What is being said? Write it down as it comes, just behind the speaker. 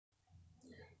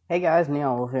Hey guys,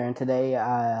 Neon Wolf here, and today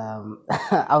I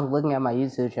was looking at my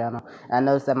YouTube channel, and I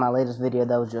noticed that my latest video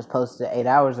that was just posted 8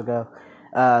 hours ago,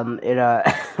 it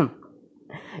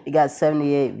it got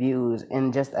 78 views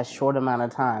in just a short amount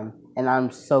of time, and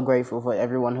I'm so grateful for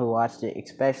everyone who watched it,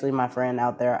 especially my friend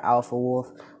out there, Alpha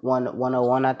Wolf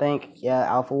 101, I think. Yeah,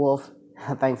 Alpha Wolf.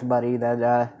 Thanks, buddy.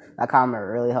 That comment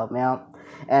really helped me out,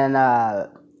 and a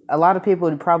lot of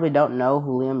people probably don't know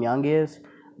who Liam Young is,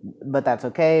 but that's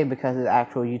okay because his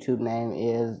actual YouTube name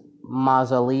is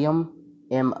Mozzaliam,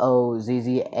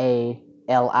 Mozzaliam.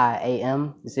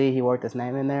 You see, he worked his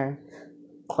name in there.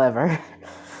 Clever.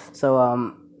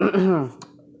 So,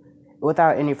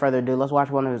 without any further ado, let's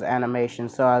watch one of his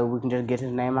animations so we can just get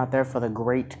his name out there for the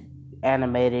great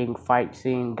animating fight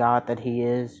scene god that he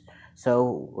is.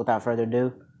 So, without further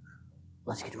ado,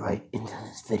 let's get right into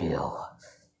this video.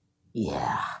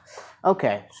 Yeah.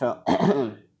 Okay, so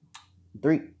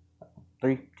three,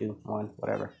 2, 1,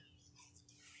 whatever.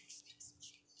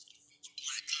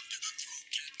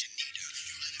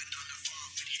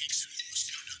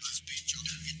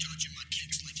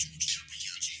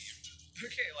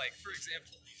 Okay, like, for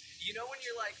example, you know when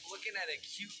you're, like, looking at a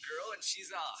cute girl and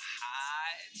she's all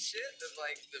hot and shit, and,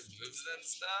 like, the boobs and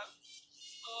stuff?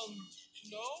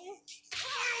 No?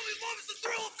 I only love the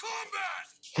thrill of combat!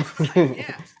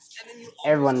 Yeah, and then you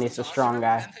Everyone needs a strong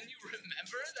guy. And then you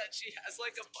remember that she has,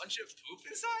 like, a bunch of poop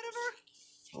inside of her?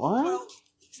 What? Well,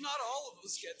 not all of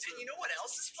us get to. And you know what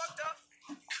else is fucked up?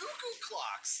 Cuckoo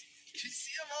clocks. You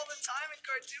see them all the time in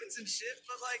cartoons and shit,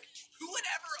 but, like, who would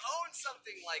ever own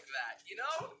something like that, you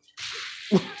know?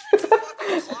 It's a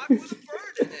fucking clock with a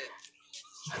bird in it.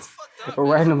 That's fucked up. Or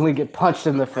randomly get punched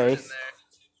in the face.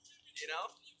 You know?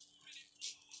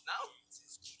 No?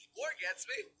 War gets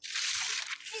me.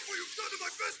 Look what you've done to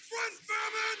my best friend,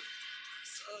 Batman!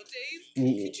 Dave,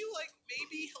 could you, like,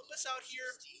 maybe help us out here,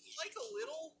 like, a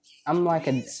little? I'm like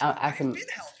I can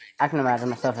imagine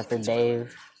myself as a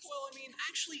Dave. Well, I mean,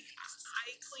 actually,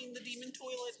 I cleaned the demon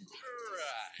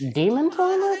toilet. Demon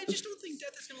toilet? I just don't think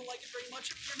Death is gonna like it very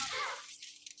much if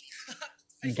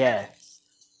you're not.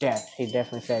 Death. He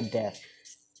definitely said death.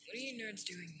 What are you nerds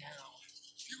doing now?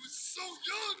 He was so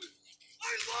young.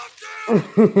 I loved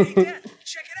him. Hey, Death,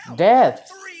 check it out. Death.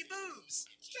 3 boobs.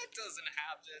 That doesn't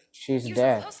happen. She's You're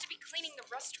death. supposed to be cleaning the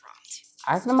restaurant.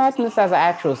 I can imagine this as an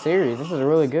actual series. This is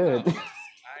really good. I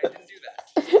didn't do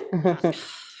that.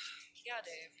 Yeah,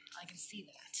 Dave, I can see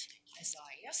that. I saw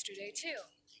it yesterday, too.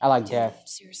 I like death.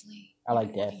 Seriously? I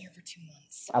like You've been death. working here for 2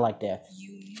 months. I like death.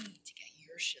 You need to get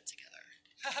your shit together.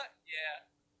 Yeah.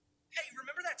 Hey,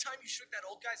 remember that time you shook that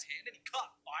old guy's hand and he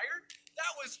caught fire?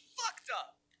 That was fucked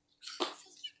up.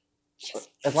 Just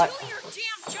It's like do your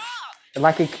damn job! it's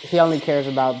like he only cares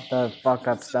about the fucked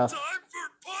up stuff. Time for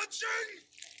punching.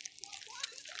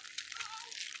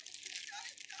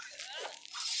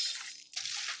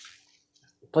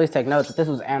 Please take note that this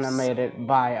was animated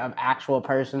by an actual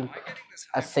person,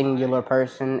 a singular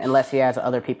person, unless he has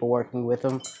other people working with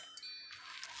him.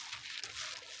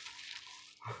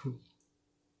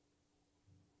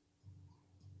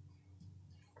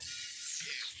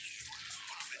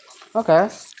 Okay.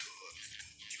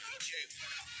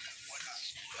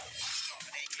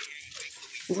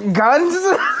 Guns?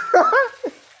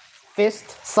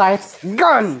 Fist, sights,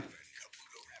 gun!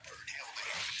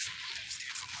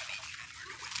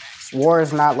 War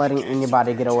is not letting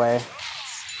anybody get away.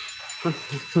 Does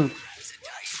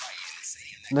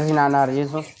he not know how to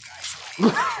use them?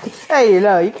 Hey, you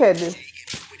know, you can't do...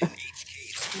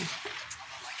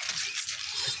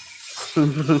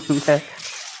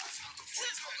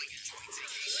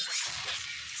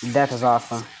 Death is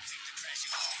awesome.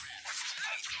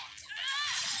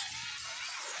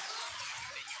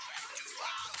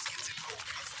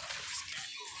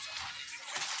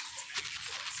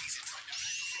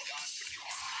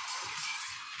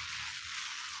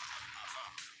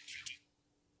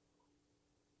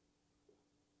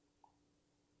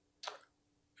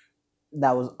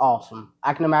 That was awesome.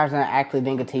 I can imagine actually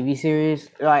being a TV series.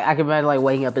 Like I can imagine like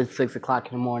waking up at 6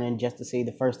 o'clock in the morning just to see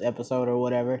the first episode or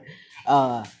whatever.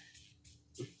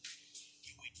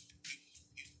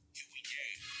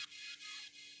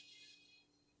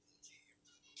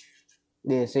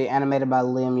 Yeah, see, animated by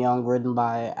Liam Young, written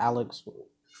by Alex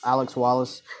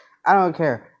Wallace. I don't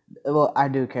care. Well, I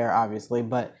do care, obviously,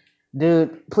 but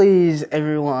dude, please,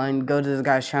 everyone, go to this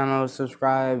guy's channel,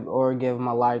 subscribe, or give him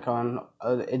a like on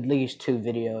at least 2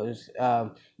 videos,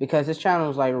 because his channel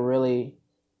is like really,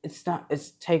 it's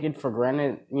taken for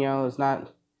granted, you know,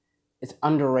 it's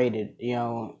underrated, you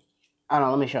know. I don't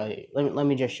know, let me show you. Let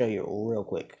me just show you real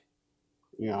quick.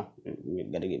 You know, you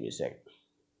gotta give me a second.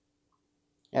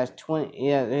 Has 20.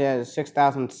 Yeah, yeah,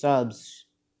 6,000 subs.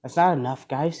 That's not enough,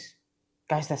 guys.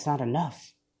 Guys, that's not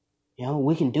enough. You know,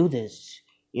 we can do this.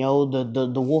 You know,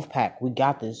 the wolf pack, we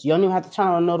got this. You don't even have to turn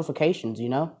on notifications, you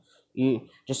know? You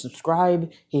just subscribe,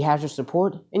 he has your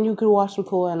support, and you can watch some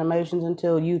cool animations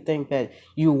until you think that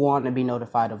you want to be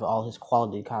notified of all his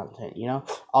quality content, you know?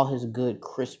 All his good,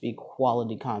 crispy,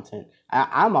 quality content.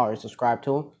 I'm already subscribed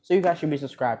to him, so you guys should be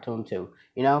subscribed to him too,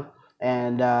 you know?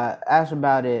 And that's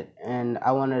about it. And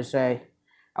I wanted to say,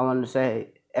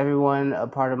 everyone, a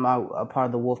part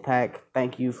of the wolf pack,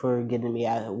 thank you for getting me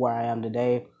at where I am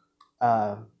today.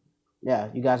 Yeah,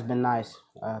 you guys have been nice.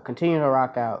 Continue to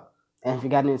rock out. And if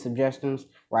you got any suggestions,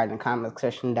 write in the comment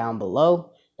section down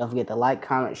below. Don't forget to like,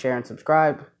 comment, share, and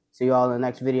subscribe. See you all in the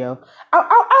next video. Ow,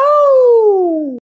 ow!